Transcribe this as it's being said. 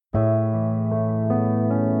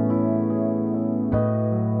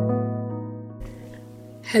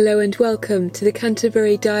Hello and welcome to the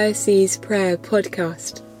Canterbury Diocese Prayer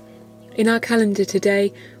Podcast. In our calendar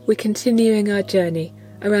today, we're continuing our journey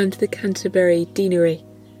around the Canterbury Deanery,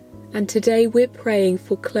 and today we're praying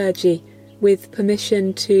for clergy with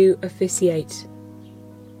permission to officiate.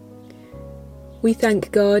 We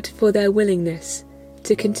thank God for their willingness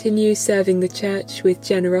to continue serving the Church with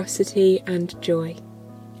generosity and joy.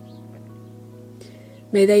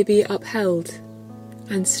 May they be upheld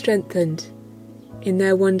and strengthened in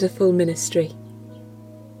their wonderful ministry.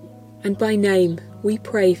 And by name we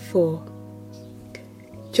pray for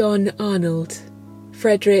John Arnold,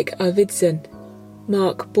 Frederick Arvidsson,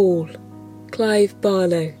 Mark Ball, Clive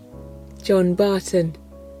Barlow, John Barton,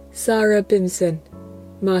 Sarah Bimson,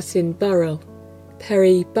 Martin Burrell,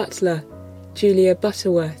 Perry Butler, Julia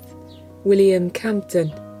Butterworth, William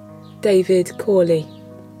Campton, David Corley,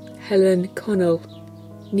 Helen Connell,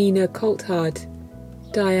 Nina Colthard,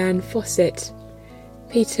 Diane Fawcett,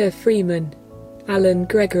 Peter Freeman, Alan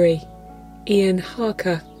Gregory, Ian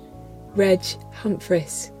Harker, Reg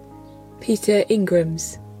Humphreys, Peter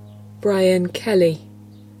Ingrams, Brian Kelly,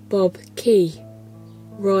 Bob Key,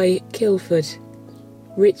 Roy Kilford,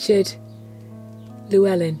 Richard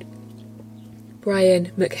Llewellyn, Brian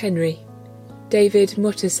McHenry, David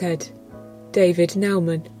Mottershead, David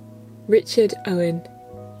Nauman, Richard Owen,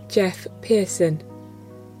 Jeff Pearson,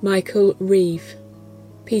 Michael Reeve,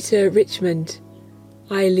 Peter Richmond,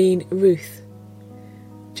 Eileen Ruth,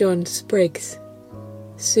 John Spriggs,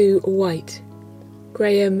 Sue White,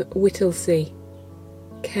 Graham Whittlesey,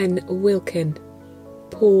 Ken Wilkin,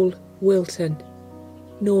 Paul Wilton,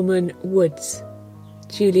 Norman Woods,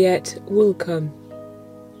 Juliet Woolcombe,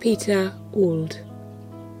 Peter Auld,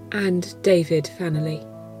 and David Fanley.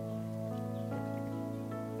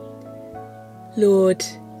 Lord,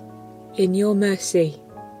 in your mercy,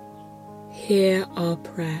 hear our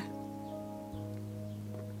prayer.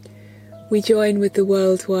 We join with the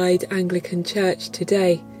worldwide Anglican Church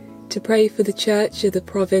today to pray for the Church of the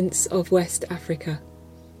Province of West Africa.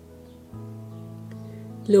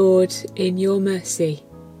 Lord, in your mercy,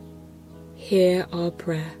 hear our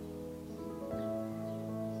prayer.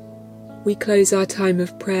 We close our time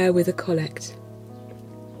of prayer with a collect.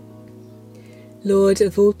 Lord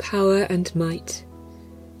of all power and might,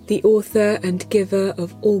 the author and giver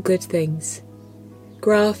of all good things,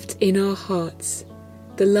 graft in our hearts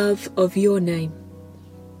the love of your name.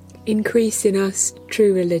 Increase in us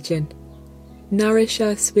true religion. Nourish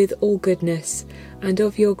us with all goodness, and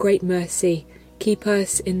of your great mercy keep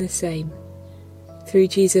us in the same. Through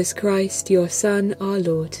Jesus Christ, your Son, our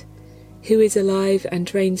Lord, who is alive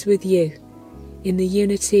and reigns with you, in the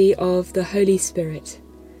unity of the Holy Spirit,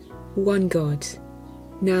 one God,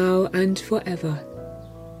 now and forever.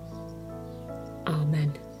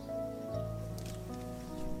 Amen.